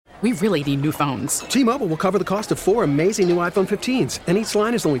We really need new phones. T-Mobile will cover the cost of 4 amazing new iPhone 15s, and each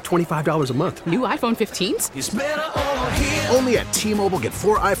line is only $25 a month. New iPhone 15s? It's better over here. Only at T-Mobile, get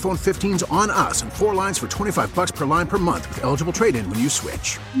 4 iPhone 15s on us and 4 lines for $25 per line per month with eligible trade-in when you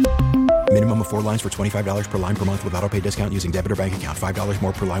switch. Minimum of 4 lines for $25 per line per month with autopay discount using debit or bank account. $5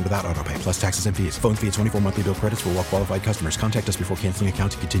 more per line without autopay, plus taxes and fees. Phone fee at 24 monthly bill credits for well-qualified customers. Contact us before canceling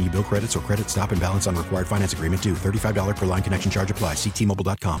account to continue bill credits or credit stop and balance on required finance agreement due. $35 per line connection charge applies. See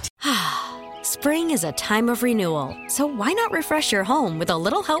T-Mobile.com. Spring is a time of renewal, so why not refresh your home with a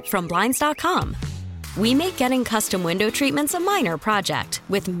little help from Blinds.com? We make getting custom window treatments a minor project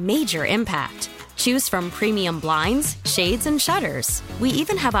with major impact. Choose from premium blinds, shades, and shutters. We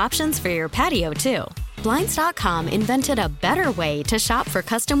even have options for your patio, too. Blinds.com invented a better way to shop for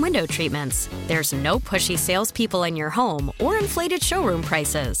custom window treatments. There's no pushy salespeople in your home or inflated showroom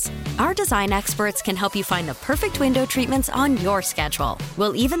prices. Our design experts can help you find the perfect window treatments on your schedule.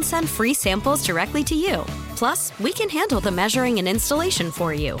 We'll even send free samples directly to you. Plus, we can handle the measuring and installation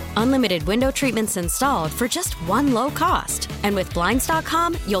for you. Unlimited window treatments installed for just one low cost. And with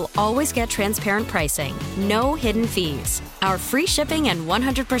Blinds.com, you'll always get transparent pricing. No hidden fees. Our free shipping and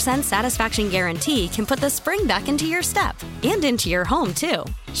 100% satisfaction guarantee can put the spring back into your step and into your home, too.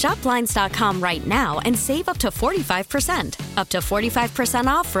 Shop Blinds.com right now and save up to 45%. Up to 45%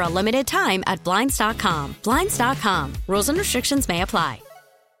 off for a limited time at Blinds.com. Blinds.com. Rules and restrictions may apply.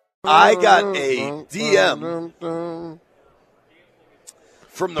 I got a DM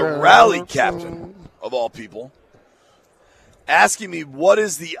from the rally captain, of all people, asking me what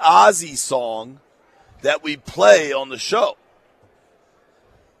is the Ozzy song that we play on the show.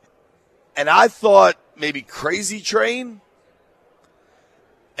 And I thought maybe Crazy Train.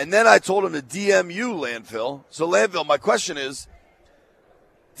 And then I told him to DM you, Landfill. So, Landfill, my question is,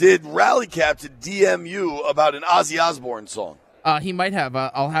 did Rally Captain DM you about an Ozzy Osbourne song? He might have.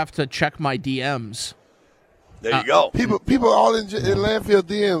 I'll have to check my DMs. There you go. People all in landfill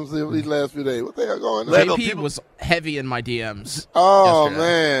DMs these last few days. What the hell going on? JP was heavy in my DMs. Oh, yesterday.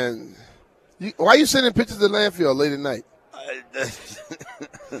 Man. Why are you sending pictures to landfill late at night?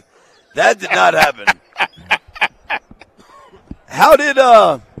 That did not happen. How did,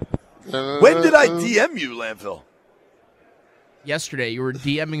 when did I DM you, Landfill? Yesterday. You were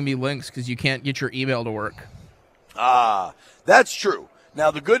DMing me links because you can't get your email to work. Ah, that's true.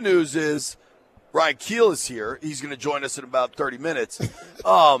 Now, the good news is Ryan Kuehl is here. He's going to join us in about 30 minutes.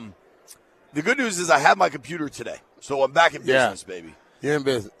 The good news is I have my computer today, so I'm back in business, baby. You're in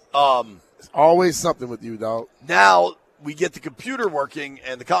business. It's always something with you, dog. Now we get the computer working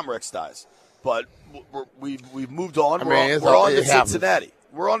and the Comrex dies, but we've moved on. We're on to Cincinnati.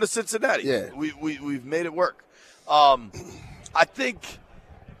 We're on to Cincinnati. Yeah. We've made it work. I think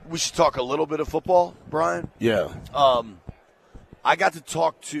we should talk a little bit of football, Brian. Yeah. I got to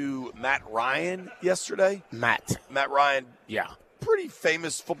talk to Matt Ryan yesterday. Matt Ryan. Yeah. Pretty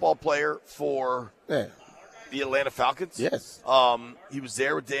famous football player for the Atlanta Falcons. Yes. He was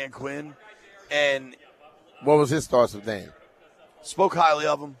there with Dan Quinn. And what was his thoughts of Dan? Spoke highly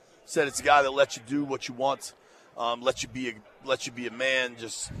of him. Said it's a guy that lets you do what you want. Let you be a man,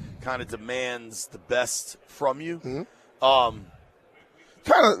 just kind of demands the best from you. Mm-hmm.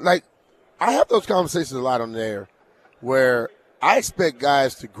 Kind of like, I have those conversations a lot on there where I expect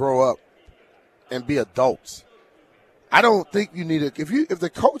guys to grow up and be adults. I don't think you need if the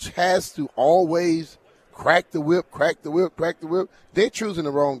coach has to always crack the whip, they're choosing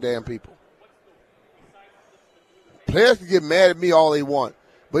the wrong damn people. Players can get mad at me all they want,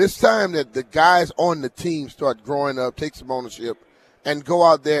 but it's time that the guys on the team start growing up, take some ownership, and go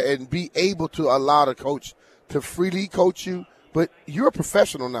out there and be able to allow the coach to freely coach you. But you're a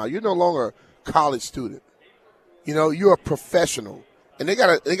professional now. You're no longer a college student. You know, you're a professional, and they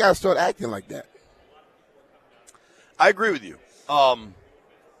gotta start acting like that. I agree with you. And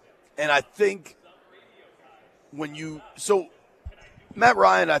I think Matt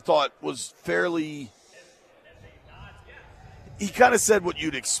Ryan, I thought, was fairly – he kind of said what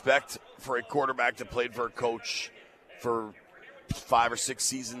you'd expect for a quarterback that played for a coach for 5 or 6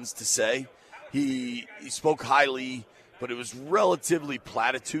 seasons to say. He spoke highly, but it was relatively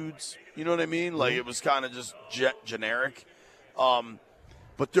platitudes. You know what I mean? Like, it was kind of just generic.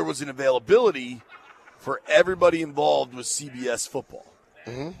 But there was an availability for everybody involved with CBS football.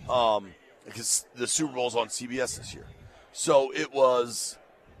 Mm-hmm. Because the Super Bowl's on CBS this year. So it was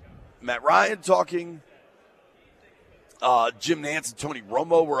Matt Ryan talking. Jim Nantz and Tony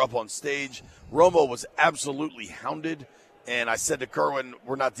Romo were up on stage. Romo was absolutely hounded. And I said to Kerwin,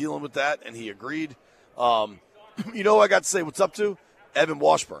 we're not dealing with that. And he agreed. You know who I got to say what's up to? Evan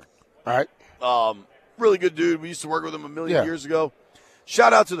Washburn. All right. Really good dude. We used to work with him a million years ago.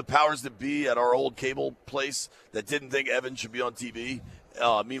 Shout out to the powers that be at our old cable place that didn't think Evan should be on TV.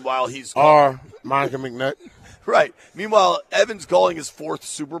 Meanwhile, he's or Monica McNutt. Right. Meanwhile, Evan's calling his 4th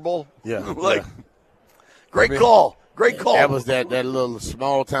Super Bowl. Yeah. Great call. Great call. That was that little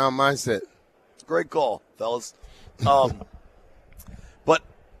small town mindset. Great call, fellas. But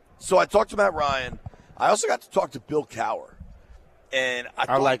so I talked to Matt Ryan. I also got to talk to Bill Cowher. And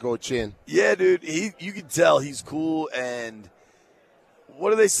I like old Chin. Yeah, dude. You can tell he's cool. And what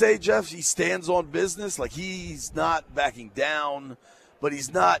do they say, Jeff? He stands on business. Like, he's not backing down, but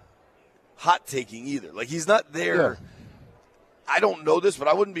he's not hot taking either. Like, he's not there. Yeah. I don't know this, but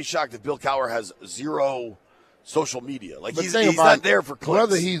I wouldn't be shocked if Bill Cowher has 0 social media. Like, But he's think about not there for clicks.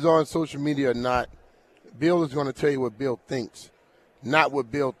 Whether he's on social media or not, Bill is going to tell you what Bill thinks, not what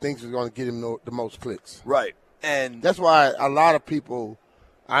Bill thinks is going to get him the most clicks. Right. And that's why a lot of people,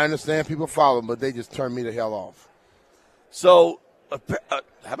 I understand people follow him, but they just turn me the hell off. So,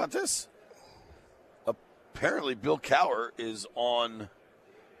 how about this? Apparently, Bill Cowher is on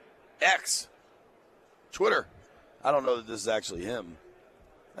X, Twitter. I don't know that this is actually him.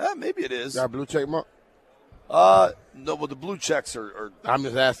 Maybe it is. Got a blue check mark? No, but the blue checks are. I'm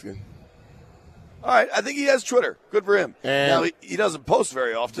just asking. All right, I think he has Twitter. Good for him. And now, he doesn't post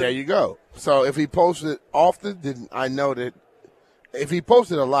very often. There you go. So if he posted often, then I know that if he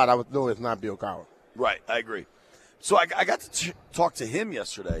posted a lot, I would know it's not Bill Cowher. Right, I agree. So I got to talk to him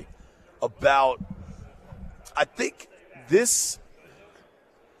yesterday about, I think this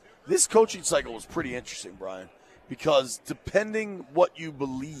coaching cycle was pretty interesting, Brian, because depending what you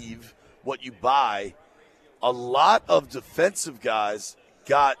believe, what you buy, a lot of defensive guys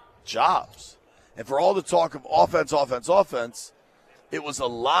got jobs. And for all the talk of offense, it was a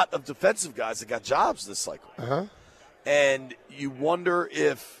lot of defensive guys that got jobs this cycle. Uh-huh. And you wonder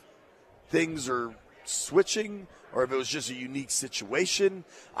if things are switching or if it was just a unique situation.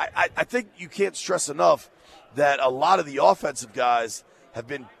 I think you can't stress enough that a lot of the offensive guys have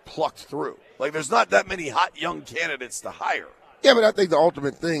been plucked through. Like, there's not that many hot young candidates to hire. Yeah, but I think the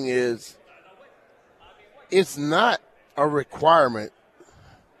ultimate thing is it's not a requirement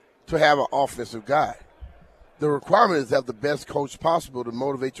to have an offensive guy. The requirement is to have the best coach possible to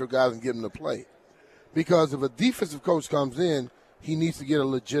motivate your guys and get them to play. Because if a defensive coach comes in, he needs to get a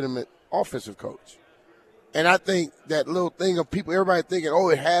legitimate offensive coach. And I think that little thing of people, everybody thinking,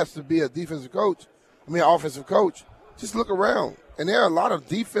 it has to be a offensive coach. Just look around. And there are a lot of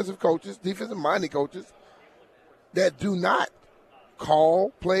defensive coaches, defensive-minded coaches, that do not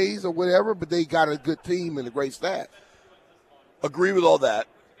call plays or whatever, but they got a good team and a great staff. Agree with all that.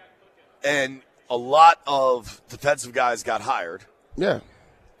 And a lot of defensive guys got hired. Yeah.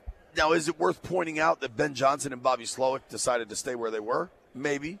 Now, is it worth pointing out that Ben Johnson and Bobby Slowick decided to stay where they were?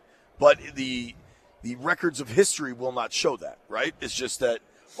 Maybe. But the records of history will not show that, right? It's just that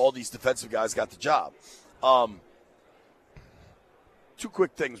all these defensive guys got the job. 2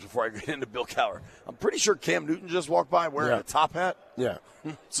 quick things before I get into Bill Cowher. I'm pretty sure Cam Newton just walked by wearing a top hat. Yeah.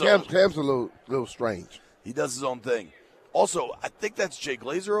 So Cam's a little strange. He does his own thing. Also, I think that's Jay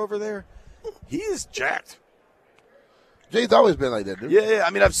Glazer over there. He is jacked. Jay's always been like that, dude. Yeah.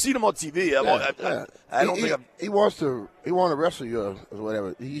 I mean, I've seen him on TV. I don't think he wants to wrestle you or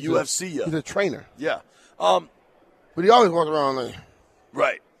whatever. He's UFC. He's a trainer. Yeah. But he always walks around like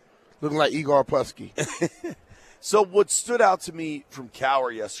right, looking like Igor Pusky. So what stood out to me from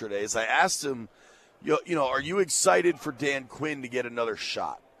Cowher yesterday is I asked him, are you excited for Dan Quinn to get another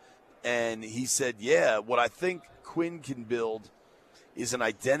shot? And he said, yeah, what I think Quinn can build is an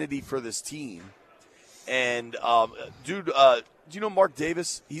identity for this team. And, do you know Mark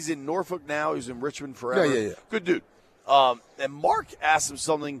Davis? He's in Norfolk now. He's in Richmond forever. Yeah. Good dude. And Mark asked him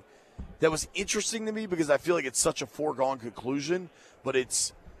something that was interesting to me because I feel like it's such a foregone conclusion, but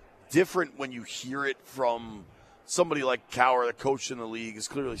it's different when you hear it from somebody like Cowher, the coach in the league, is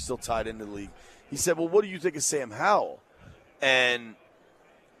clearly still tied into the league. He said, well, what do you think of Sam Howell? And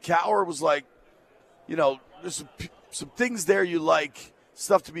Cowher was like, there's some things there you like,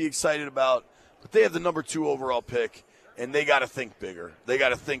 stuff to be excited about, but they have the number 2 overall pick, and they got to think bigger. They got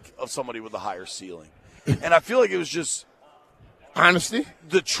to think of somebody with a higher ceiling. And I feel like it was just honesty,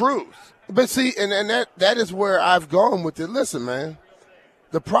 the truth. But see, and that is where I've gone with it. Listen, man,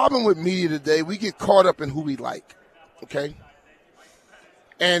 the problem with media today, we get caught up in who we like, okay?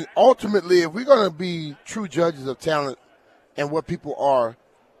 And ultimately, if we're going to be true judges of talent and what people are,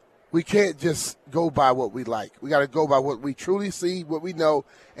 we can't just go by what we like. We got to go by what we truly see, what we know,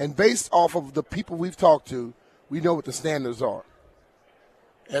 and based off of the people we've talked to, we know what the standards are.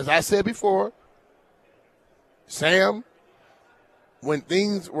 As I said before, Sam, when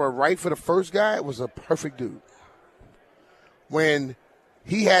things were right for the first guy, was a perfect dude. When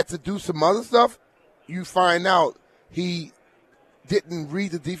he had to do some other stuff, you find out he didn't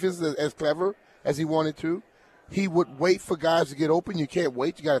read the defense as clever as he wanted to. He would wait for guys to get open. You can't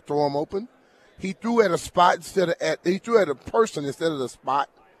wait. You got to throw them open. He threw at a spot he threw at a person instead of the spot.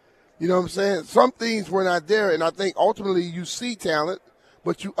 You know what I'm saying? Some things were not there, and I think ultimately you see talent,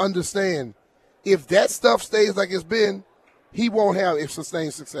 but you understand if that stuff stays like it's been, he won't have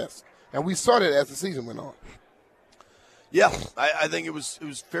sustained success. And we saw that as the season went on. Yeah, I think it was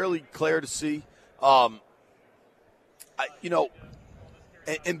fairly clear to see. And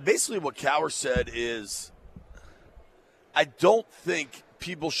basically what Cowher said is, I don't think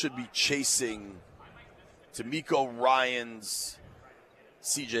people should be chasing D'Amico Ryans,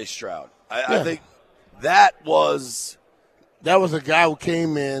 C.J. Stroud. I think that was a guy who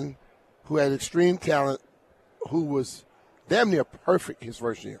came in who had extreme talent, who was damn near perfect his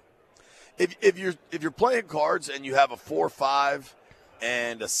first year. If you're playing cards and you have a 4-5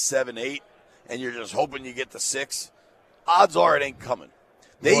 and a 7-8 and you're just hoping you get the 6, odds are it ain't coming.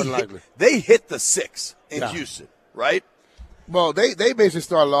 They hit the 6 in Houston, right? Well, they basically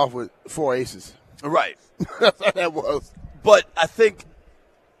started off with 4 aces. Right. That's how that was. But I think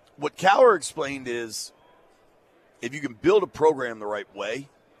what Cowher explained is if you can build a program the right way,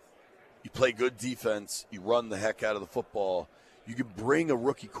 you play good defense, you run the heck out of the football, you can bring a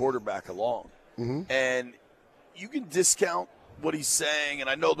rookie quarterback along. Mm-hmm. And you can discount what he's saying, and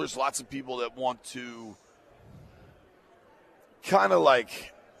I know there's lots of people that want to kind of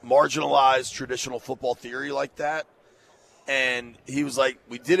like marginalize traditional football theory like that. And he was like,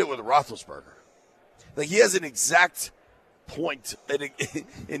 we did it with Roethlisberger. Like, he has an exact point, an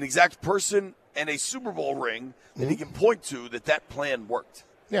exact person and a Super Bowl ring that he can point to that plan worked.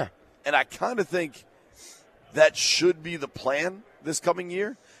 Yeah. And I kind of think that should be the plan this coming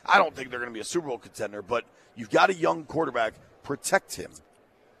year. I don't think they're going to be a Super Bowl contender, but you've got a young quarterback. Protect him.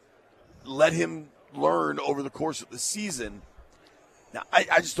 Let him learn over the course of the season. Now,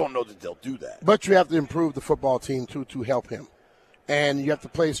 I just don't know that they'll do that. But you have to improve the football team, too, to help him. And you have to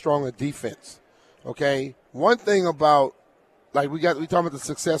play stronger defense. Okay? One thing about, like, we talking about the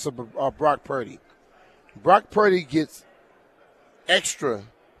success of Brock Purdy. Brock Purdy gets extra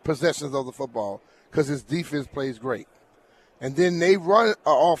possessions of the football because his defense plays great. And then they run an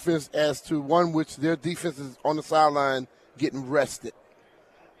offense as to one which their defense is on the sideline getting rested.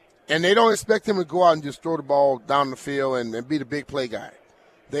 And they don't expect him to go out and just throw the ball down the field and be the big play guy.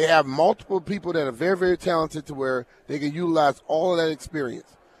 They have multiple people that are very, very talented to where they can utilize all of that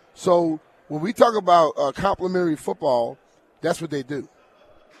experience. So when we talk about complementary football, that's what they do.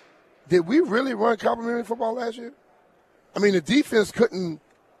 Did we really run complementary football last year? I mean, the defense couldn't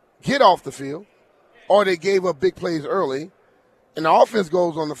get off the field, or they gave up big plays early, and the offense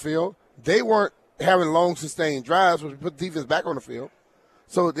goes on the field. They weren't having long, sustained drives, which put the defense back on the field.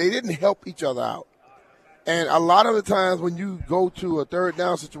 So they didn't help each other out. And a lot of the times when you go to a third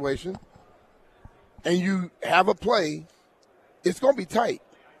down situation and you have a play, it's going to be tight.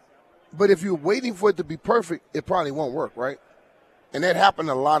 But if you're waiting for it to be perfect, it probably won't work, right? And that happened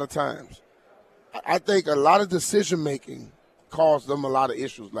a lot of times. I think a lot of decision-making caused them a lot of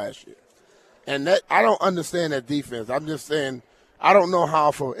issues last year. And that I don't understand that defense. I'm just saying I don't know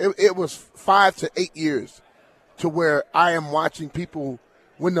how it was 5 to 8 years to where I am watching people –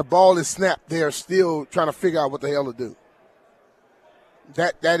 when the ball is snapped, they are still trying to figure out what the hell to do.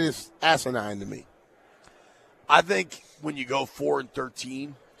 That is asinine to me. I think when you go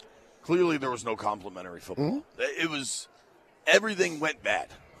 4-13, clearly there was no complimentary football. Mm-hmm. It was everything went bad.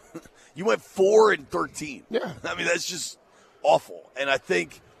 You went 4-13. Yeah, I mean that's just awful. And I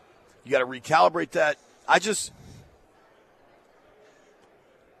think you got to recalibrate that. I just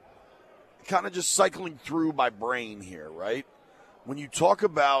kind of just cycling through my brain here, right? When you talk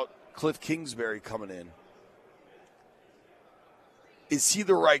about Cliff Kingsbury coming in, is he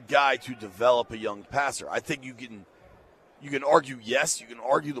the right guy to develop a young passer? I think you can argue yes. You can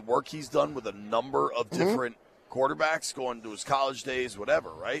argue the work he's done with a number of different quarterbacks going to his college days, whatever,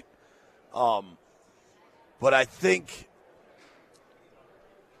 right? But I think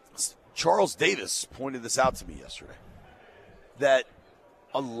Charles Davis pointed this out to me yesterday, that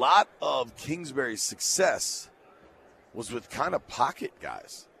a lot of Kingsbury's success was with kind of pocket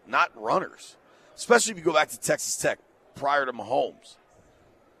guys, not runners. Especially if you go back to Texas Tech prior to Mahomes.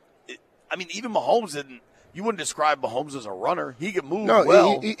 Even Mahomes you wouldn't describe Mahomes as a runner. He can move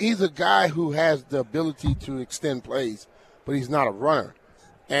well. He's a guy who has the ability to extend plays, but he's not a runner.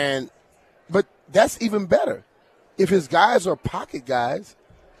 But that's even better. If his guys are pocket guys,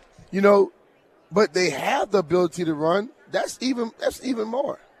 but they have the ability to run, that's even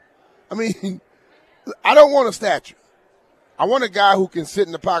more. I mean, I don't want a statue. I want a guy who can sit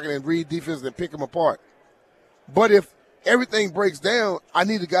in the pocket and read defense and pick them apart. But if everything breaks down, I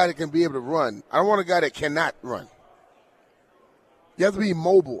need a guy that can be able to run. I don't want a guy that cannot run. You have to be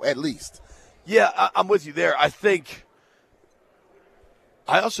mobile at least. Yeah, I'm with you there. I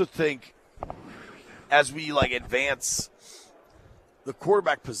also think as we advance, the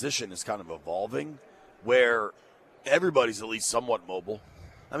quarterback position is kind of evolving where everybody's at least somewhat mobile.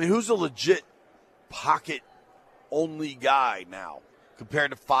 I mean, who's a legit pocket-only guy now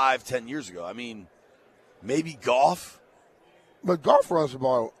compared to 5-10 years ago? I mean, maybe Goff. But Goff runs the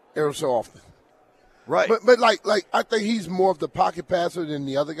ball every so often. Right. But I think he's more of the pocket passer than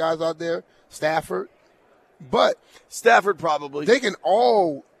the other guys out there, Stafford. But Stafford probably. They can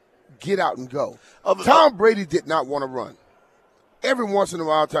all get out and go. Tom Brady did not want to run. Every once in a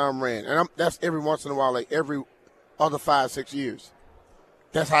while, Tom ran. And that's every once in a while, every other 5-6 years.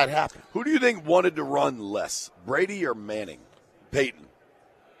 That's how it happened. Who do you think wanted to run less, Brady or Manning? Peyton.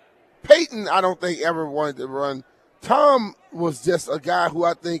 Peyton, I don't think ever wanted to run. Tom was just a guy who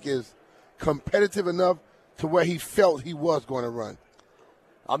I think is competitive enough to where he felt he was going to run.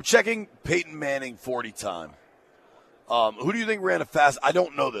 I'm checking Peyton Manning 40 time. Who do you think ran a fast? I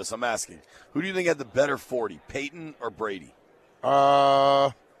don't know this. I'm asking. Who do you think had the better 40, Peyton or Brady?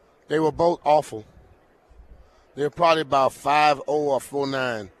 They were both awful. They're probably about 5.0 or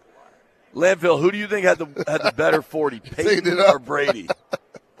 4.9. Landfill, who do you think had the better 40, Peyton or Brady?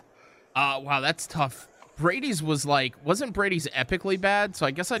 Wow, that's tough. Brady's wasn't Brady's epically bad, so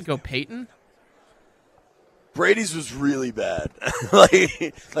I guess I'd go Peyton. Brady's was really bad.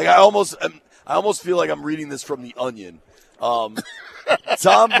 I almost feel like I'm reading this from The Onion. Tom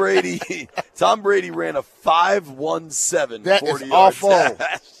Brady ran a 5.17 that 40 is awful.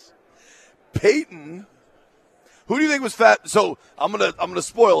 Dash. Peyton, who do you think was fast? So I'm gonna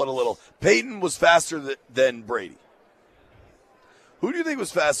spoil it a little. Peyton was faster than Brady. Who do you think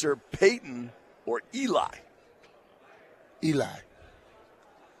was faster, Peyton or Eli? Eli.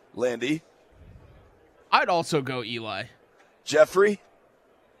 Landy. I'd also go Eli. Jeffrey.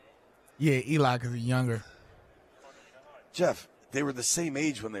 Yeah, Eli because he's younger. Jeff, they were the same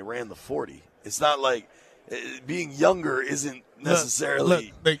age when they ran the 40. It's not like being younger isn't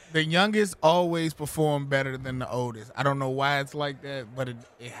necessarily. Look, the youngest always perform better than the oldest. I don't know why it's like that, but it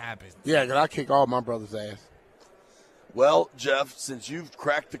happens. Yeah, because I kick all my brother's ass. Well, Jeff, since you've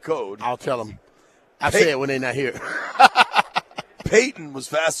cracked the code, I'll tell them. I say it when they're not here. Peyton was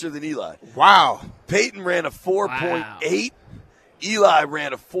faster than Eli. Wow. Peyton ran a 4.8. Eli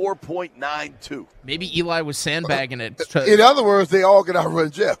ran a 4.92. Maybe Eli was sandbagging it. In other words, they all could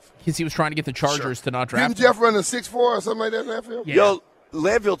outrun Jeff. Because he was trying to get the Chargers to not draft him. Didn't Jeff run a 6.4 or something like that in that field? Yeah. Yo,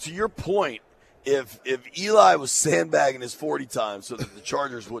 Landfill, to your point, if Eli was sandbagging his 40 times so that the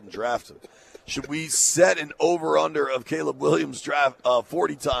Chargers wouldn't draft him, should we set an over-under of Caleb Williams' draft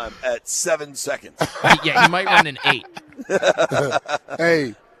 40 time at 7 seconds? Yeah, he might run an 8.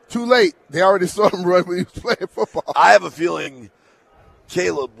 Hey, too late. They already saw him run when he was playing football. I have a feeling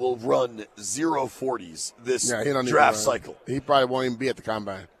Caleb will run 0.40s this draft cycle. He probably won't even be at the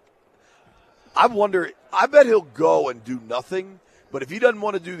combine. I wonder, I bet he'll go and do nothing, but if he doesn't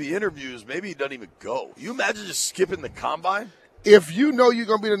want to do the interviews, maybe he doesn't even go. You imagine just skipping the combine? If you know you're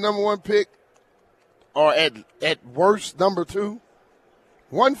going to be the number one pick, or at worst, number 2,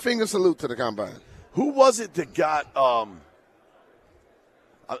 one finger salute to the combine. Who was it that got I'm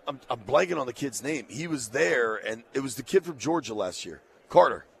blanking on the kid's name. He was there, and it was the kid from Georgia last year,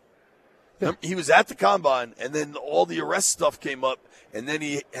 Carter. Yeah. He was at the combine, and then all the arrest stuff came up, and then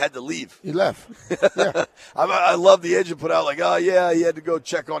he had to leave. He left. Yeah. I love the agent put out oh yeah, he had to go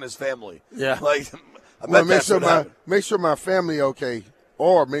check on his family. Yeah. I bet make sure my family okay,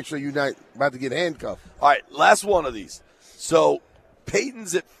 or make sure you're not about to get handcuffed. All right, last one of these. So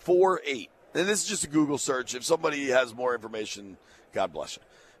Peyton's at 4.8, and this is just a Google search. If somebody has more information, God bless you.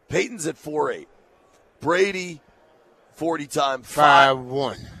 Peyton's at 4.8. Brady, 40 time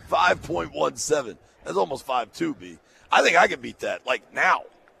 5.1. 5.17. That's almost 5.2, B. I think I can beat that, now.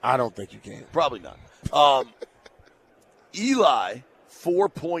 I don't think you can. Probably not. Eli,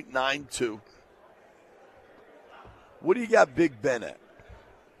 4.92. What do you got Big Ben at?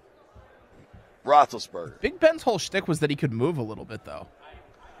 Roethlisberger. Big Ben's whole shtick was that he could move a little bit, though.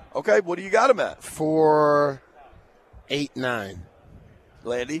 Okay, what do you got him at? 4.89.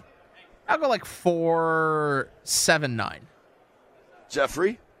 Landy? I'll go 4.79.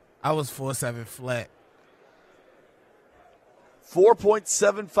 Jeffrey? I was 4.7 flat.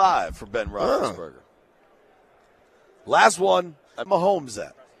 4.75 for Ben Roethlisberger. Last one, at Mahomes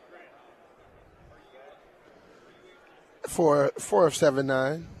at?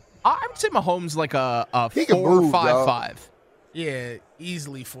 4.79. I would say Mahomes a He can move, 4.55. Yeah,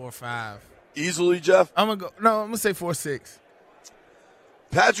 easily 4-5. Easily, Jeff? I'm gonna say 4-6.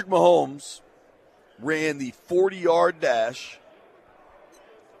 Patrick Mahomes ran the 40-yard dash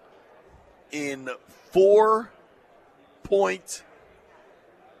in 4.8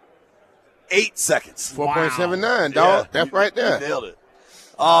 seconds. 4.79, dog. That's right there. You nailed it.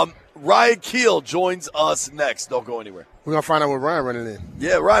 Ryan Kuehl joins us next. Don't go anywhere. We're going to find out what Ryan running in.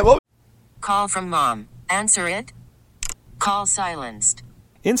 Yeah, Ryan, Call from mom. Answer it. Call silenced.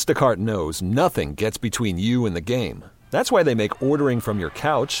 Instacart knows nothing gets between you and the game. That's why they make ordering from your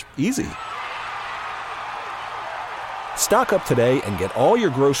couch easy. Stock up today and get all your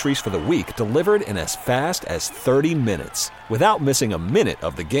groceries for the week delivered in as fast as 30 minutes without missing a minute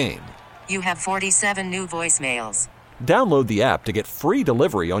of the game. You have 47 new voicemails. Download the app to get free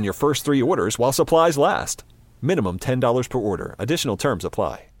delivery on your first 3 orders while supplies last. Minimum $10 per order. Additional terms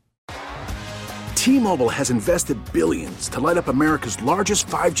apply. T-Mobile has invested billions to light up America's largest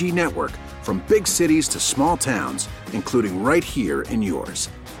 5G network, from big cities to small towns, including right here in yours.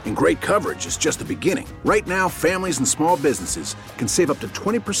 And great coverage is just the beginning. Right now, families and small businesses can save up to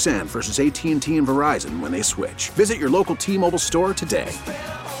 20% versus AT&T and Verizon when they switch. Visit your local T-Mobile store today.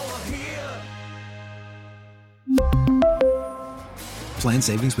 Plan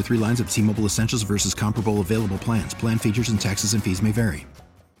savings with 3 lines of T-Mobile Essentials versus comparable available plans. Plan features and taxes and fees may vary.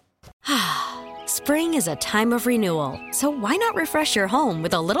 Spring is a time of renewal, so why not refresh your home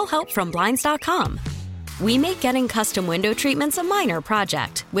with a little help from Blinds.com? We make getting custom window treatments a minor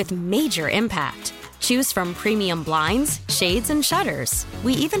project with major impact. Choose from premium blinds, shades, and shutters.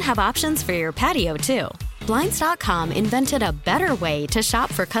 We even have options for your patio, too. Blinds.com invented a better way to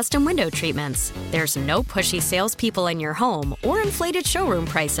shop for custom window treatments. There's no pushy salespeople in your home or inflated showroom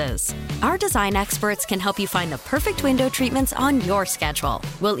prices. Our design experts can help you find the perfect window treatments on your schedule.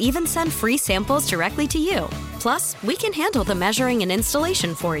 We'll even send free samples directly to you. Plus, we can handle the measuring and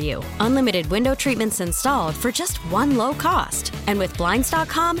installation for you. Unlimited window treatments installed for just one low cost. And with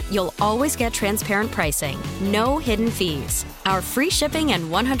Blinds.com, you'll always get transparent pricing. No hidden fees. Our free shipping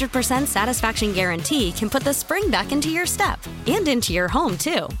and 100% satisfaction guarantee can put the spring back into your step and into your home,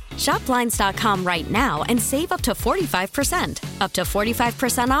 too. Shop Blinds.com right now and save up to 45%. Up to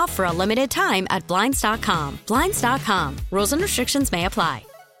 45% off for a limited time at Blinds.com. Blinds.com. Rules and restrictions may apply.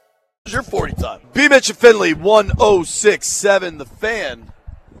 Your 40 time. B. Mitch and Finley, 1067 The Fan,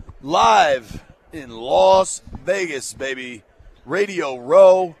 live in Las Vegas, baby. Radio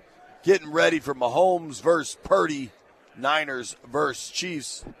Row, getting ready for Mahomes versus Purdy, Niners versus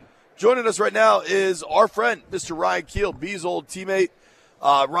Chiefs. Joining us right now is our friend, Mr. Ryan Kuehl, B's old teammate.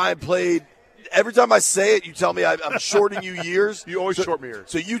 Ryan played. Every time I say it, you tell me I'm shorting you years. You always short me years.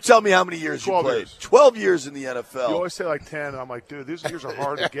 So you tell me how many years you played. Years. 12 years in the NFL. You always say like 10, and I'm like, dude, these years are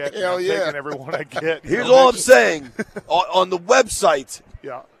hard to get. Hell I'm yeah. taking every one I get. Here's all I'm saying. on the website,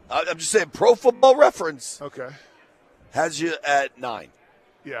 Yeah. I'm just saying Pro Football Reference Okay. has you at 9.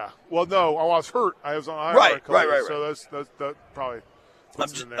 Yeah. Well, no, I was hurt. I was on IR. Right. So that's probably. I'm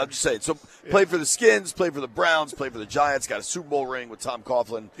just saying. So played for the Skins, played for the Browns, played for the Giants, got a Super Bowl ring with Tom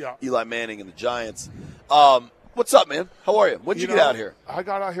Coughlin, Eli Manning, and the Giants. What's up, man? How are you? When did you get out here? I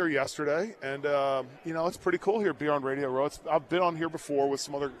got out here yesterday, and, it's pretty cool here, be on Radio Row. I've been on here before with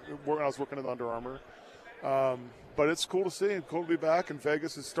some other – when I was working at Under Armour. But it's cool to see and cool to be back, and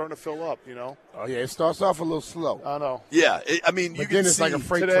Vegas is starting to fill up, Oh, yeah, it starts off a little slow. I know. Yeah, you but can then it's see like a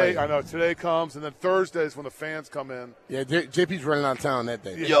freight today, train. I know, today comes, and then Thursday is when the fans come in. Yeah, JP's running out of town that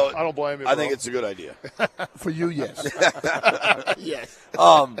day. Yeah, Yo, I don't blame you, I bro. think it's a good idea. For you, yes. Yes.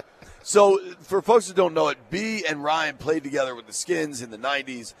 So for folks that don't know it, B and Ryan played together with the Skins in the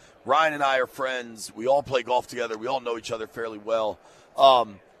 90s. Ryan and I are friends. We all play golf together. We all know each other fairly well.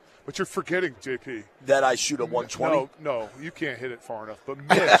 But you're forgetting, JP. That I shoot a 120? No, you can't hit it far enough. But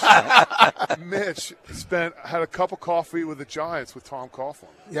Mitch had a cup of coffee with the Giants with Tom Coughlin.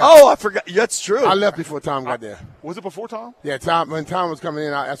 Yeah. Oh, I forgot. That's true. I left before Tom got there. Was it before Tom? Yeah, when Tom was coming in,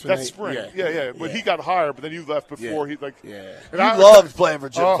 that's when Spring. Yeah. But he got hired, but then you left before he like. Yeah. You loved playing for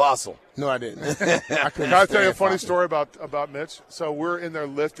Jim Fossil. No, I didn't. Can I tell you a funny story about Mitch? So we're in there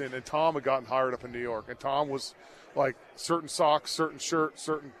lifting, and Tom had gotten hired up in New York, and Tom was like certain socks, certain shirt,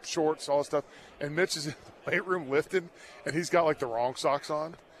 certain shorts, all that stuff. And Mitch is in the weight room lifting, and he's got like the wrong socks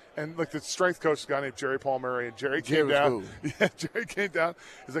on. And like the strength coach is a guy named Jerry Palmieri, and Jerry came down. Cool. Yeah, Jerry came down.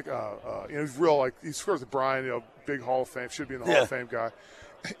 He's like, he's real like he scores with Brian, big Hall of Fame, should be in the Hall of Fame guy,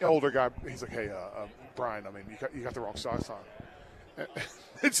 older guy. He's like, hey, Brian, I mean, you got the wrong socks on. And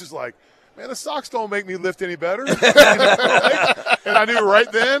it's just like, man, the socks don't make me lift any better. You know, like, and I knew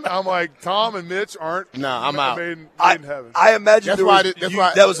right then, I'm like, Tom and Mitch aren't. No, I'm out. Made in heaven. I imagine That's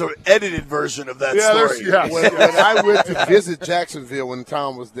why that was an edited version of that story. When I went to visit Jacksonville when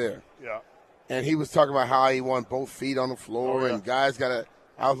Tom was there. Yeah. And he was talking about how he won both feet on the floor and guys got to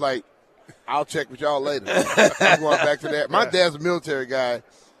 – I was like, I'll check with y'all later. I'm going back to that. My dad's a military guy,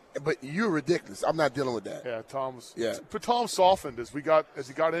 but you're ridiculous. I'm not dealing with that. Yeah, Tom's. Yeah. But Tom softened as he got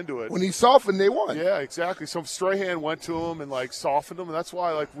into it. When he softened, they won. Yeah, exactly. So Strahan went to him and like softened him, and that's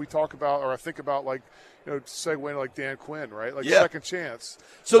why like we talk about, or I think about like, you know, segue into like Dan Quinn, right? Like second chance.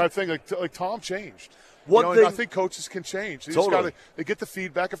 So I think like Tom changed. And I think coaches can change. They just they get the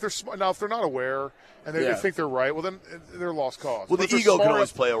feedback. If they're now, if they're not aware and they think they're right, well then they're lost cause. Well, the ego can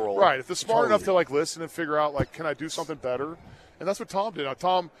always play a role, right? If they're smart enough to like listen and figure out like, can I do something better? And that's what Tom did. Now,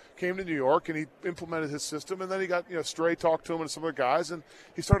 Tom came to New York and he implemented his system, and then he got Stray talked to him and some other guys, and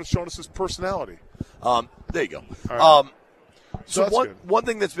he started showing us his personality. There you go. Right. So one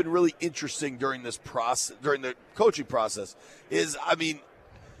thing that's been really interesting during this process, during the coaching process, is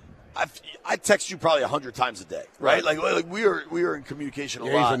I text you probably 100 times a day, right? Like we are in communication a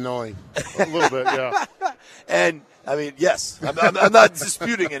lot. He's annoying. A little bit, yeah. And I mean, yes, I'm not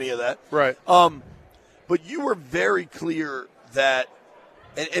disputing any of that, right? But you were very clear that,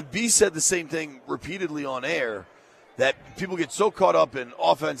 and B said the same thing repeatedly on air, that people get so caught up in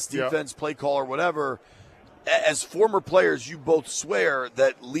offense, defense, play call, or whatever. As former players, you both swear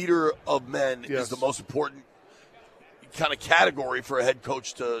that leader of men is the most important kind of category for a head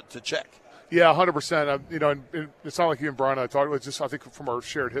coach to check. Yeah, 100%. And it's not like you and Brian and I talked. It was just, I think, from our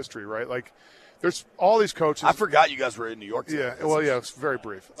shared history, right? Like, there's all these coaches. I forgot you guys were in New York today. Yeah, it's very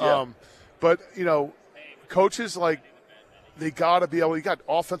brief. Yeah. But, coaches, like, they got to be able – you got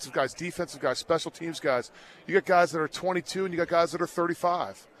offensive guys, defensive guys, special teams guys. You got guys that are 22 and you got guys that are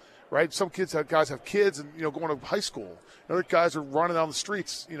 35, right? Some guys have kids and, going to high school. Other guys are running down the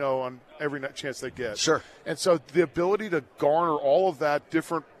streets, on every chance they get. Sure. And so the ability to garner all of that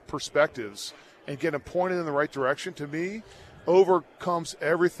different perspectives and get them pointed in the right direction, to me, overcomes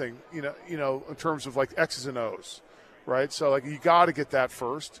everything, in terms of, like, X's and O's, right? So, like, you got to get that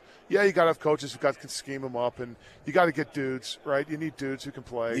first. Yeah, you got to have coaches who can scheme them up, and you got to get dudes, right? You need dudes who can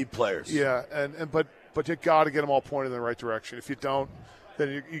play. Need players. Yeah, but you got to get them all pointed in the right direction. If you don't,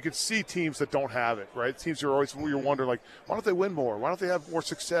 then you can see teams that don't have it, right? Teams are always, you're wondering, like, why don't they win more? Why don't they have more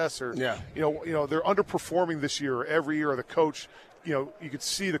success? Or, they're underperforming this year or every year. Or the coach, you could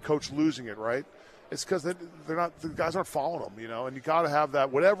see the coach losing it, right? It's because they're not, the guys aren't following them, and you got to have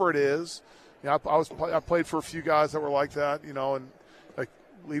that, whatever it is. I played for a few guys that were like that, and like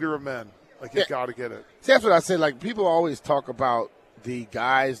leader of men, like you got to get it. See, that's what I said. Like, people always talk about the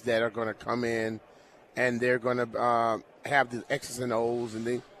guys that are going to come in and they're going to have the X's and O's,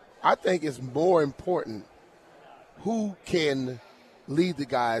 and I think it's more important who can lead the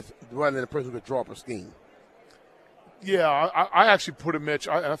guys rather than the person who can draw up a scheme. Yeah, I actually put it, Mitch.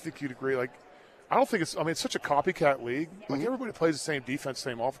 I think you'd agree. Like, I don't think it's such a copycat league. Like, everybody plays the same defense,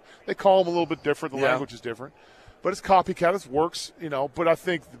 same offense. They call them a little bit different. The language is different. But it's copycat. It works, But I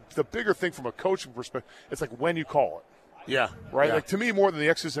think the bigger thing from a coaching perspective, it's like when you call it. Yeah. Right? Yeah. Like, to me, more than the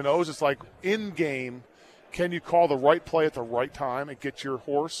X's and O's, it's like in game, can you call the right play at the right time and get your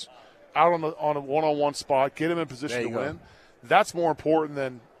horse out on a one-on-one spot, get him in position to win? That's more important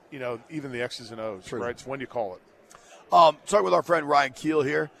than, even the X's and O's, True. right? It's when you call it. Talking with our friend Ryan Kuehl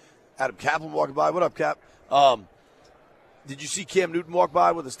here. Adam Kaplan walking by. What up, Cap? Did you see Cam Newton walk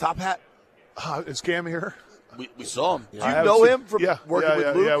by with his top hat? Is Cam here? We saw him. Yeah. Do you know him from working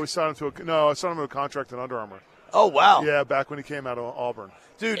with Luke? Yeah, we signed him I signed him to a contract in Under Armour. Oh, wow. Yeah, back when he came out of Auburn.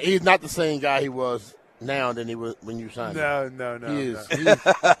 Dude, he's not the same guy he was now than he was when you signed him. No. He is.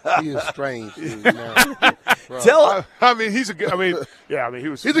 He is strange. Dude, he's a good. He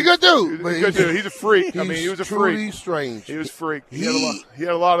was. He's a good dude. He's a good dude. He's a freak. He was a truly freak. Strange. He was a freak. He had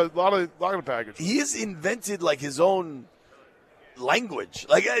a lot of baggage. He has invented like his own language.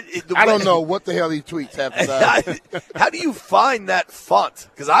 Like I don't know what the hell he tweets after that. How do you find that font?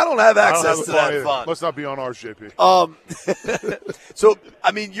 Because I don't have access to that font. Must not be on ours, JP. So,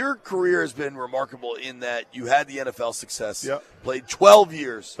 your career has been remarkable in that you had the NFL success. Yep. Played 12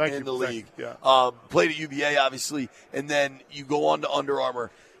 years in the league. Yeah. Played at UVA, obviously, and then you go on to Under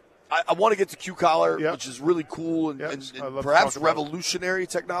Armour. I want to get to Q-Collar, which is really cool and perhaps revolutionary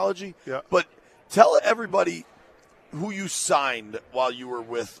technology. Yeah. But tell everybody who you signed while you were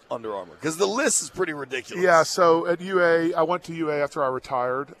with Under Armour, because the list is pretty ridiculous. Yeah, so at UA, I went to UA after I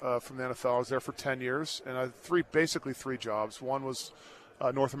retired from the NFL. I was there for 10 years, and I had basically three jobs. One was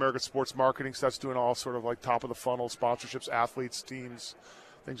North American sports marketing, so that's doing all sort of like top of the funnel sponsorships, athletes, teams,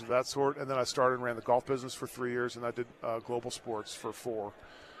 things of that sort. And then I started and ran the golf business for 3 years, and I did global sports for 4.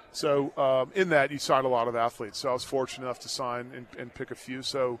 So in that, you sign a lot of athletes. So I was fortunate enough to sign and pick a few.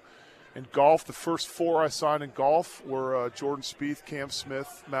 So in golf, the first 4 I signed in golf were Jordan Spieth, Cam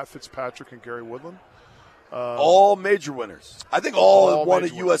Smith, Matt Fitzpatrick, and Gary Woodland. All major winners. I think all have won a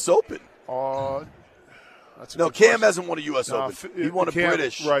U.S. Open. That's no, Cam hasn't won a U.S. Open. He won a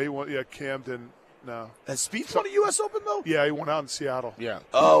British. Right. Cam didn't. No. Has Spieth won a U.S. Open, though? Yeah, he won out in Seattle. Yeah.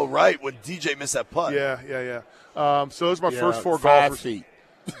 Oh, right. When DJ missed that putt. Yeah. So those are my first 4 5 golfers. feet.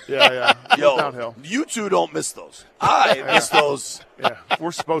 Yeah. Yo, downhill. You two don't miss those. I miss those. Yeah,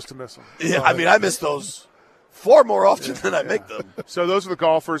 we're supposed to miss them. Yeah, I mean, I miss those far more often than I make them. So those are the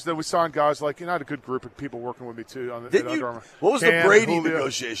golfers. Then we signed guys like, I had a good group of people working with me, too. On the, what was the Brady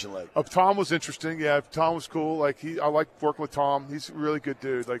negotiation like? Tom was interesting. Yeah, Tom was cool. I like working with Tom. He's a really good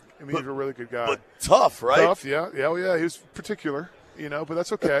dude. He's a really good guy. But tough, right? Tough, yeah. Yeah, he was particular, but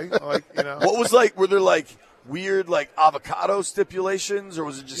that's okay. What was were there weird avocado stipulations, or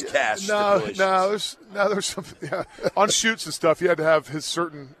was it just cash stipulations? No, there's some on shoots and stuff. He had to have his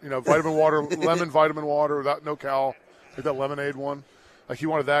certain vitamin water, lemon vitamin water without no cal, like that lemonade one. He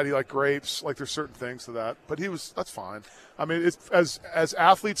wanted that. He liked grapes. There's certain things to that, but that's fine. I mean, it's as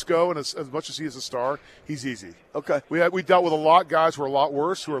athletes go, and as much as he is a star, he's easy. Okay. We dealt with a lot of guys who are a lot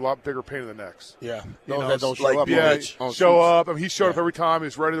worse, who are a lot bigger pain in the necks. Yeah, those that don't show up. Yeah, show up. I mean, he showed up every time. He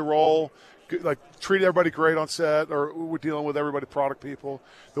was ready to roll. Treat everybody great on set, or we're dealing with everybody, product people.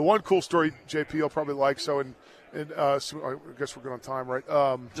 The one cool story JP will probably like. So, I guess we're good on time,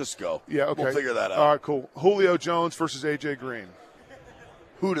 right? Just go. Yeah, okay. We'll figure that out. All right, cool. Julio Jones versus AJ Green.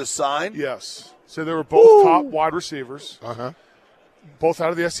 Who to sign? Yes. So they were both top wide receivers. Uh-huh. Both out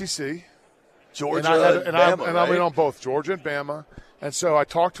of the SEC. Georgia and Bama, and I'm in on both Georgia and Bama. And so I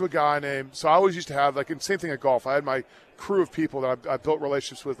talked to a guy named. So I always used to have and same thing at golf. I had my crew of people that I built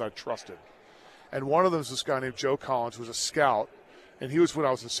relationships with and I trusted. And one of them is this guy named Joe Collins, who was a scout. And he was when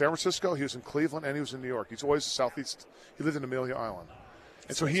I was in San Francisco, he was in Cleveland, and he was in New York. He's always southeast. He lived in Amelia Island.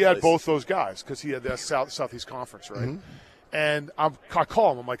 And so he had both those guys because he had that Southeast Conference, right? Mm-hmm. And I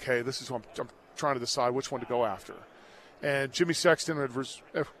call him. I'm like, hey, this is what I'm trying to decide which one to go after. And Jimmy Sexton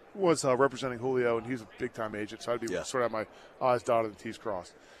was representing Julio, and he's a big-time agent, so I'd be sort of have my I's dotted and T's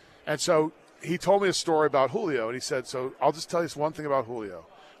crossed. And so he told me a story about Julio, and he said, so I'll just tell you this one thing about Julio.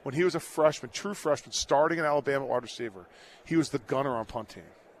 When he was a freshman, true freshman, starting in Alabama wide receiver, he was the gunner on punt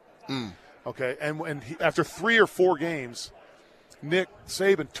team. Okay, and when after 3 or 4 games, Nick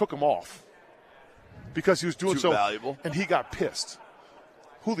Saban took him off because he was doing too valuable, and he got pissed.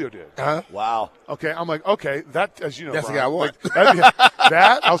 Julio did. Uh-huh. Wow. Okay, I'm like, okay, that, as you know, that's Brian, the guy I want.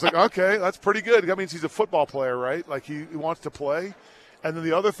 That I was like, okay, that's pretty good. That means he's a football player, right? He wants to play. And then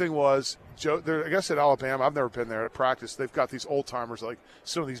the other thing was, Joe, I guess at Alabama, I've never been there at practice, they've got these old-timers,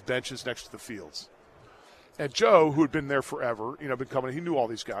 some of these benches next to the fields. And Joe, who had been there forever, been coming, he knew all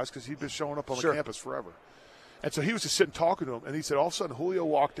these guys because he'd been showing up on the campus forever. And so he was just sitting talking to him, and he said all of a sudden Julio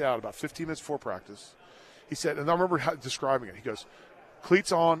walked out about 15 minutes before practice. He said, and I remember describing it, he goes,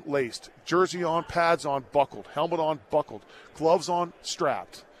 cleats on, laced, jersey on, pads on, buckled, helmet on, buckled, gloves on,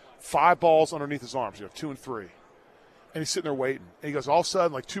 strapped, 5 balls underneath his arms, 2 and 3. And he's sitting there waiting. And he goes, all of a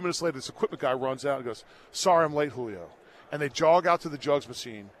sudden, 2 minutes later, this equipment guy runs out and goes, sorry, I'm late, Julio. And they jog out to the jugs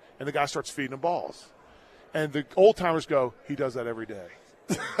machine, and the guy starts feeding them balls. And the old-timers go, he does that every day.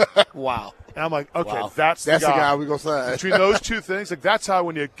 Wow. And I'm like, okay, wow. that's the guy we're going to sign. Between those two things, that's how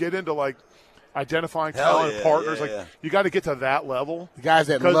when you get into, identifying talent and partners, you got to get to that level. The guys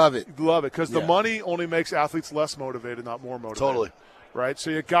that love it. Love it, because the money only makes athletes less motivated, not more motivated. Totally. Right? So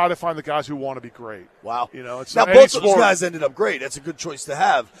you got to find the guys who want to be great. Wow. It's now, both of those guys ended up great. That's a good choice to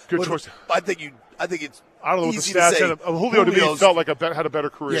have. Good choice. I think it's I don't know what the easy stats to say. Julio to me felt like had a better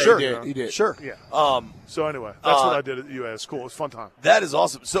career. Yeah, sure. He did. Sure. Yeah. So anyway, that's what I did at UA. It's cool. It's a fun time. That is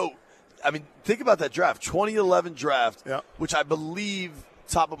awesome. So, I mean, think about that draft. 2011 draft, which I believe,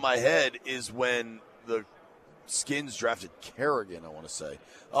 top of my head, is when the Skins drafted Kerrigan, I want to say.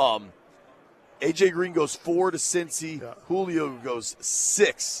 A.J. Green goes 4 to Cincy. Yeah. Julio goes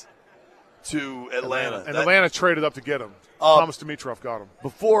 6 to Atlanta. And Atlanta traded up to get him. Thomas Dimitroff got him.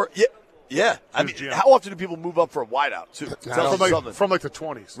 Before, yeah. I mean, how often do people move up for a wideout, too? From the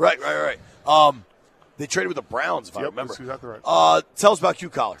 20s. Right. They traded with the Browns, if I remember. That's exactly right. Tell us about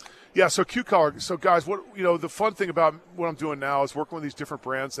Kuehl. Yeah, so Kuehl. So, guys, the fun thing about what I'm doing now is working with these different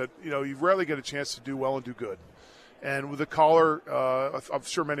brands that, you rarely get a chance to do well and do good. And with the collar, I'm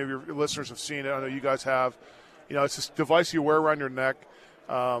sure many of your listeners have seen it. I know you guys have. It's this device you wear around your neck.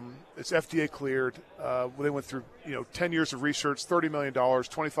 It's FDA cleared. They went through 10 years of research, $30 million,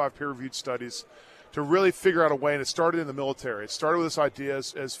 25 peer-reviewed studies to really figure out a way, and it started in the military. It started with this idea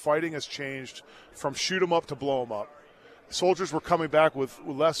as fighting has changed from shoot 'em up to blow 'em up. Soldiers were coming back with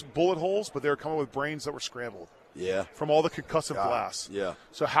less bullet holes, but they were coming with brains that were scrambled. Yeah. From all the concussive blast. Yeah.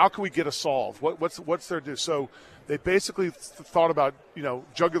 So how can we get a solve? What's their do? So they basically thought about,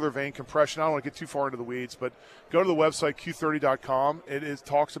 jugular vein compression. I don't want to get too far into the weeds, but go to the website Q30.com. It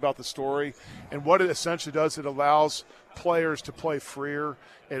talks about the story, and what it essentially does, it allows players to play freer.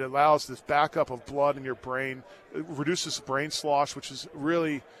 It allows this backup of blood in your brain. It reduces brain slosh, which is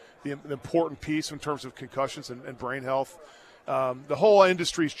really the important piece in terms of concussions and brain health. The whole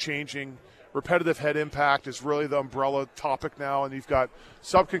industry is changing. Repetitive head impact is really the umbrella topic now, and you've got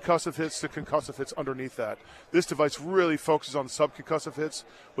subconcussive hits to concussive hits underneath that. This device really focuses on the subconcussive hits,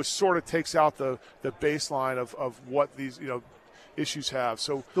 which sort of takes out the baseline of what these issues have.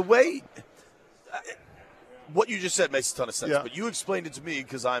 So the way what you just said makes a ton of sense, Yeah. but you explained it to me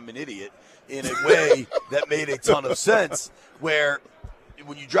because I'm an idiot in a way that made a ton of sense. Where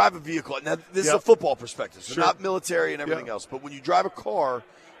when you drive a vehicle, now this is a football perspective, so Sure. not military and everything else, but when you drive a car,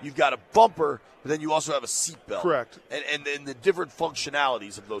 you've got a bumper, but then you also have a seatbelt. Correct. And the different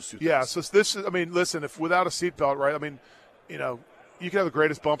functionalities of those two things. Yeah, so this is, listen, if without a seatbelt, right, you can have the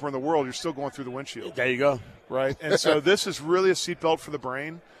greatest bumper in the world, you're still going through the windshield. There you go. Right? And so this is really a seatbelt for the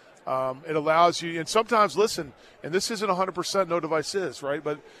brain. It allows you, and sometimes, listen, and this isn't 100% no device is, right,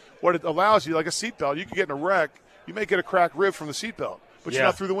 but what it allows you, like a seatbelt, you can get in a wreck, you may get a cracked rib from the seatbelt, but you're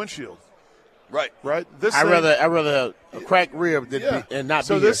not through the windshield. Right. Right. I'd rather a cracked rib than and not.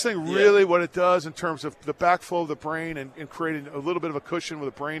 So be this here. thing really, what it does in terms of the backflow of the brain and creating a little bit of a cushion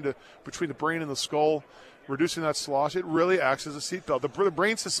with the brain between the brain and the skull, reducing that slosh, it really acts as a seatbelt. The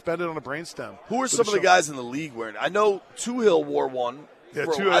brain's suspended on a brainstem. Who are some of the guys in the league wearing? I know Kuehl wore one.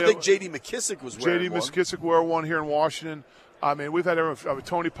 I think J.D. McKissick was wearing one. J.D. McKissick wore one here in Washington. We've had everyone,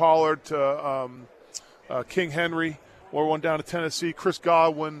 Tony Pollard to King Henry wore one down to Tennessee. Chris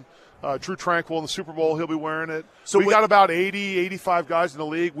Godwin. Drew Tranquil in the Super Bowl, he'll be wearing it. So we got about 80, 85 guys in the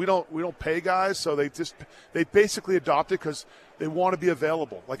league. We don't pay guys, so they basically adopt it because they want to be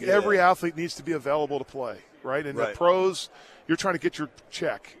available. Like every athlete needs to be available to play, right? And the pros, you're trying to get your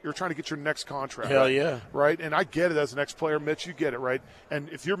check. You're trying to get your next contract. Hell yeah. Right? And I get it as an ex-player, Mitch, you get it, right? And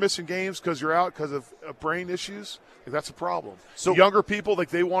if you're missing games because you're out because of brain issues, that's a problem. So younger people,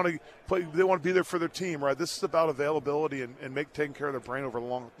 they want to play, they want to be there for their team, right? This is about availability and taking care of their brain over a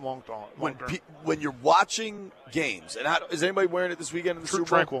long term. When you're watching games, and is anybody wearing it this weekend in the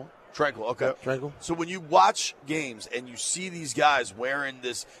Super Bowl? Tranquil, okay. Yep. Tranquil. So when you watch games and you see these guys wearing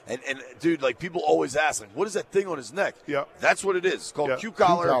this, and dude, people always ask, what is that thing on his neck? Yeah. That's what it is. It's called Q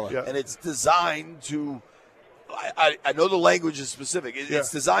collar, and it's designed to. I know the language is specific.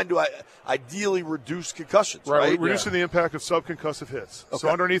 It's designed to ideally reduce concussions, right? Reducing the impact of subconcussive hits. Okay. So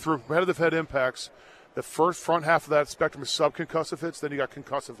underneath repetitive head impacts, the front half of that spectrum is subconcussive hits, then you got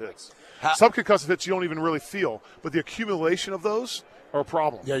concussive hits. Subconcussive hits you don't even really feel, but the accumulation of those are a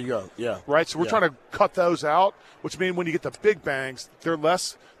problem. There you go. Yeah. Right? So we're trying to cut those out, which means when you get the big bangs, they're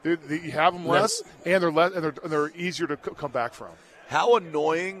less. You have them less, and they're easier to come back from. How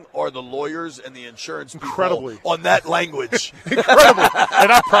annoying are the lawyers and the insurance people Incredibly. on that language? Incredibly.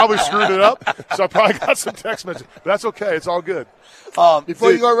 And I probably screwed it up, so I probably got some text messages. But that's okay. It's all good.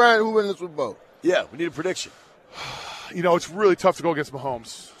 Before you go around, who wins the Super Bowl? Yeah, we need a prediction. It's really tough to go against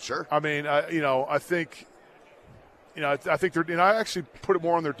Mahomes. Sure. I think they're. And I actually put it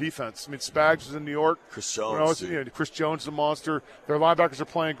more on their defense. Spags is in New York. Chris Jones. Chris Jones is a monster. Their linebackers are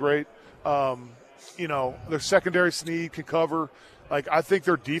playing great. Their secondary Snead can cover. I think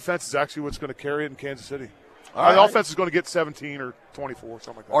their defense is actually what's going to carry it in Kansas City. The offense is going to get 17 or 24,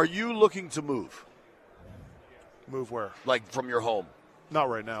 something like that. Are you looking to move? Move where? From your home? Not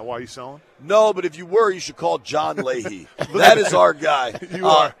right now. Why are you selling? No, but if you were, you should call John Leahy. That is our guy. You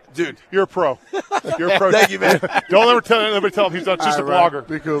are. Dude. You're a pro. You're a pro. Thank you, man. Don't ever tell him he's not just a blogger.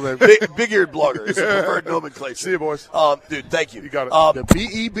 Be cool, baby. Big-eared blogger. It's a preferred nomenclature. See you, boys. Dude, thank you. You got it.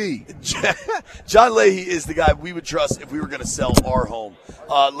 The BEB. John Leahy is the guy we would trust if we were going to sell our home.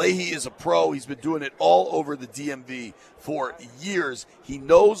 Leahy is a pro. He's been doing it all over the DMV for years. He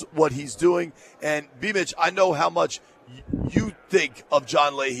knows what he's doing. And, B-Mitch, I know how much you think of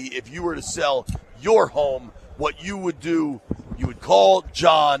John Leahy if you were to sell your home. What you would do, you would call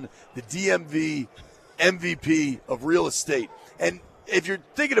John, the DMV MVP of real estate. And if you're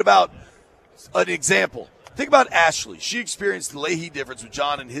thinking about an example, think about Ashley. She experienced the Leahy difference with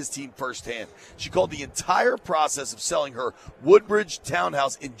John and his team firsthand. She called the entire process of selling her Woodbridge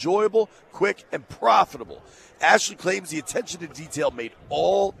townhouse enjoyable, quick, and profitable. Ashley claims the attention to detail made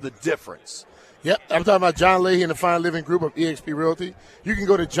all the difference. Yep, I'm talking about John Leahy and the Fine Living Group of eXp Realty. You can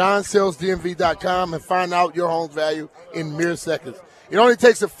go to johnsellsdmv.com and find out your home's value in mere seconds. It only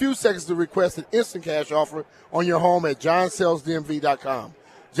takes a few seconds to request an instant cash offer on your home at johnsellsdmv.com.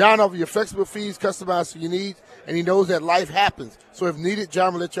 John offers you flexible fees customized to your needs, and he knows that life happens. So if needed,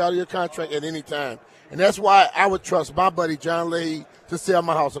 John will let you out of your contract at any time. And that's why I would trust my buddy John Leahy to sell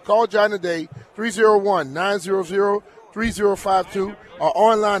my house. So call John today, 301-900-3052, or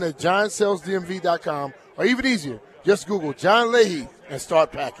online at johnsellsdmv.com, or even easier, just Google John Leahy and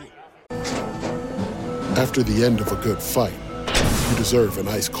start packing. After the end of a good fight, you deserve an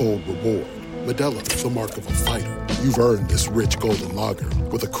ice-cold reward. Modelo is the mark of a fighter. You've earned this rich golden lager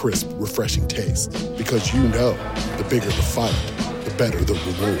with a crisp, refreshing taste. Because you know, the bigger the fight, the better the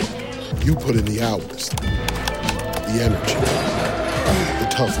reward. You put in the hours, the energy, the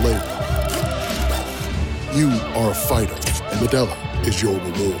tough labor. You are a fighter, and Modelo is your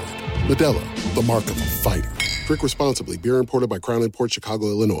reward. Modelo, the mark of a fighter. Drink responsibly. Beer imported by Crown Imports, Chicago,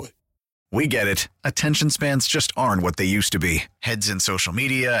 Illinois. We get it. Attention spans just aren't what they used to be. Heads in social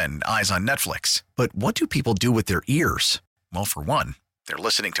media and eyes on Netflix. But what do people do with their ears? Well, for one, they're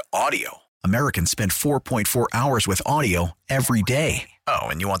listening to audio. Americans spend 4.4 hours with audio every day. Oh,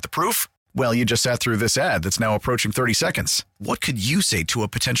 and you want the proof? Well, you just sat through this ad that's now approaching 30 seconds. What could you say to a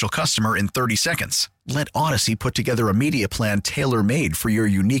potential customer in 30 seconds? Let Odyssey put together a media plan tailor-made for your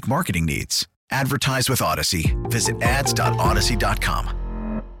unique marketing needs. Advertise with Odyssey. Visit ads.odyssey.com.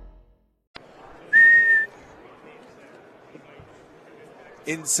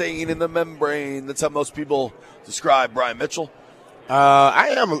 Insane in the membrane. That's how most people describe Brian Mitchell. I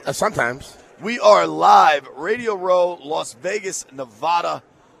am sometimes. We are live, Radio Row, Las Vegas, Nevada,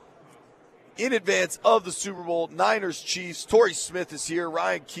 in advance of the Super Bowl. Niners, Chiefs. Torrey Smith is here.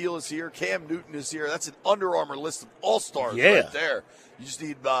 Ryan Kuehl is here. Cam Newton is here. That's an Under Armour list of all-stars right there. You just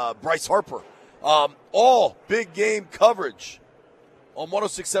need Bryce Harper. All big game coverage on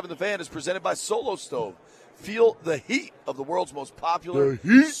 106.7 The Fan is presented by Solo Stove. Feel the heat of the world's most popular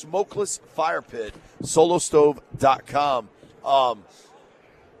smokeless fire pit, solostove.com.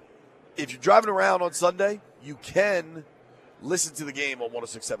 If you're driving around on Sunday, you can listen to the game on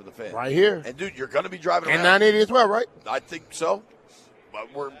 106.7 The Fan. Right here. And, dude, you're going to be driving around. And 980 as well, right? I think so.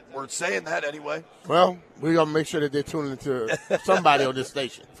 But we're saying that anyway. Well, we're going to make sure that they're tuning into somebody on this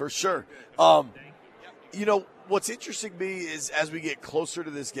station. For sure. You know, what's interesting to me is as we get closer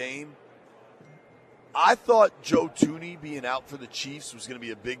to this game, I thought Joe Thuney being out for the Chiefs was going to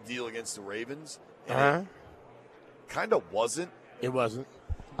be a big deal against the Ravens. And it kind of wasn't. It wasn't.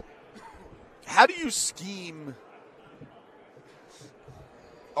 How do you scheme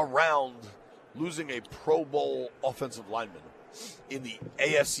around losing a Pro Bowl offensive lineman in the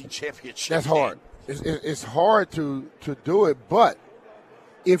AFC Championship? That's hard. It's hard to do it, but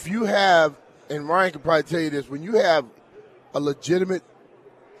if you have, and Ryan can probably tell you this, when you have a legitimate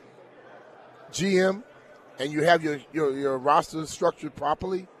GM and you have your roster structured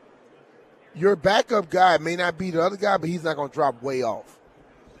properly, your backup guy may not be the other guy, but he's not going to drop way off.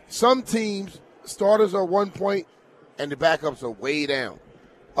 Some teams, starters are 1 point and the backups are way down.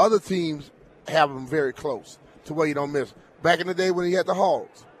 Other teams have them very close to where you don't miss. Back in the day when he had the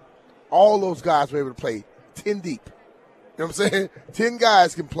Hogs, all those guys were able to play 10 deep. You know what I'm saying? 10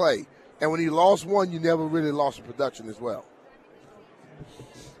 guys can play. And when you lost one, you never really lost in production as well.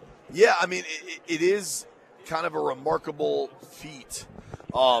 Yeah, I mean, it is kind of a remarkable feat.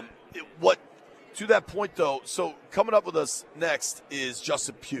 To that point, though, so coming up with us next is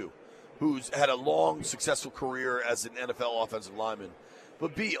Justin Pugh, who's had a long, successful career as an NFL offensive lineman.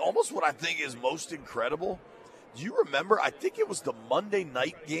 But, B, almost what I think is most incredible, do you remember, I think it was the Monday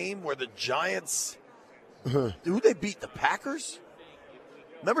night game where the Giants, who they beat, the Packers?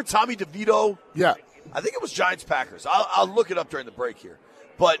 Remember Tommy DeVito? Yeah. I think it was Giants-Packers. I'll look it up during the break here.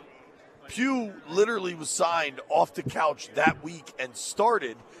 But Pugh literally was signed off the couch that week and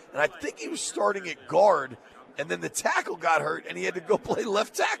started, and I think he was starting at guard, and then the tackle got hurt, and he had to go play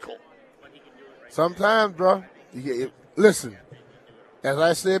left tackle. Sometimes, bro, listen, as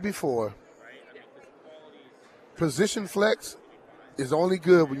I said before, position flex is only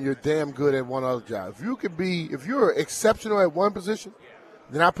good when you're damn good at one other job. If you're exceptional at one position,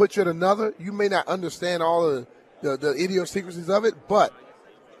 then I put you at another. You may not understand all of the idiosyncrasies of it, but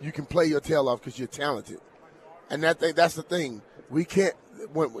you can play your tail off because you're talented. And that's the thing. We can't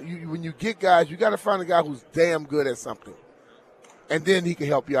when you get guys, you got to find a guy who's damn good at something, and then he can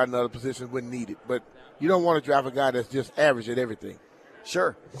help you out in other positions when needed. But you don't want to drive a guy that's just average at everything.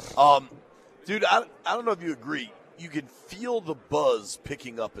 Sure. Dude, I don't know if you agree. You can feel the buzz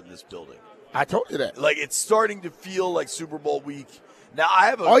picking up in this building. I told you that. Like, it's starting to feel like Super Bowl week. Now I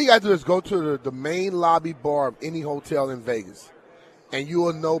have all you got to do is go to the main lobby bar of any hotel in Vegas, and you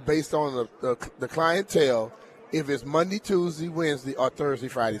will know based on the clientele if it's Monday, Tuesday, Wednesday, or Thursday,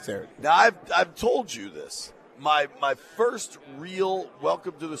 Friday, Saturday. Now I've told you this. My first real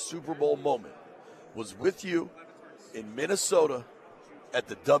welcome to the Super Bowl moment was with you in Minnesota at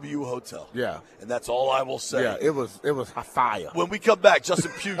the W Hotel. Yeah. And that's all I will say. Yeah, it was fire. When we come back,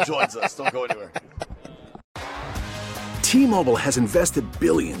 Justin Pugh joins us. Don't go anywhere. T-Mobile has invested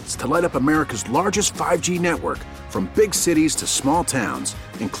billions to light up America's largest 5G network, from big cities to small towns,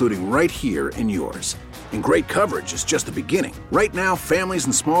 including right here in yours. And great coverage is just the beginning. Right now, families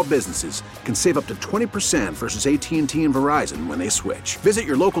and small businesses can save up to 20% versus AT&T and Verizon when they switch. Visit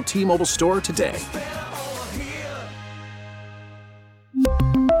your local T-Mobile store today.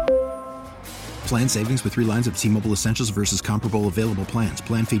 Plan savings with 3 lines of T-Mobile Essentials versus comparable available plans.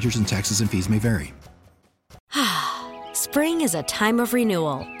 Plan features and taxes and fees may vary. Spring is a time of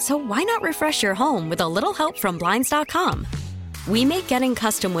renewal, so why not refresh your home with a little help from Blinds.com? We make getting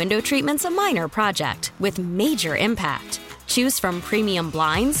custom window treatments a minor project with major impact. Choose from premium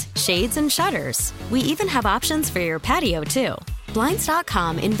blinds, shades, and shutters. We even have options for your patio, too.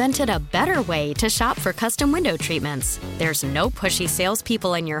 Blinds.com invented a better way to shop for custom window treatments. There's no pushy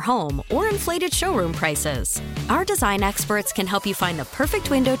salespeople in your home or inflated showroom prices. Our design experts can help you find the perfect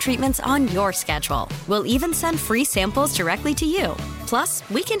window treatments on your schedule. We'll even send free samples directly to you. Plus,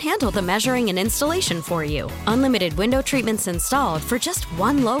 we can handle the measuring and installation for you. Unlimited window treatments installed for just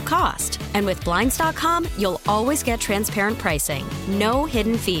one low cost. And with Blinds.com, you'll always get transparent pricing. No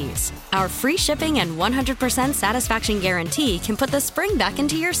hidden fees. Our free shipping and 100% satisfaction guarantee can put the spring back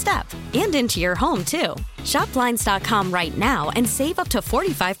into your step and into your home, too. Shop Blinds.com right now and save up to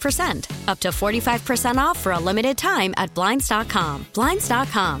 45%. Up to 45% off for a limited time at Blinds.com.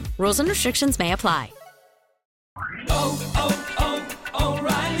 Blinds.com. Rules and restrictions may apply.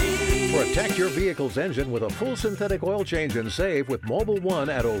 Protect your vehicle's engine with a full synthetic oil change and save with Mobile One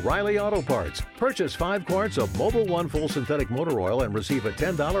at O'Reilly Auto Parts. Purchase 5 quarts of Mobile One full synthetic motor oil and receive a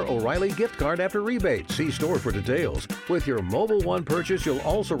 $10 O'Reilly gift card after rebate. See store for details. With your Mobile One purchase, you'll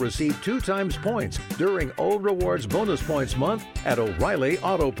also receive 2 times points during O Rewards Bonus Points Month at O'Reilly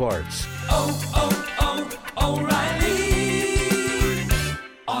Auto Parts. O'Reilly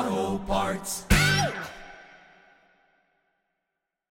Auto Parts.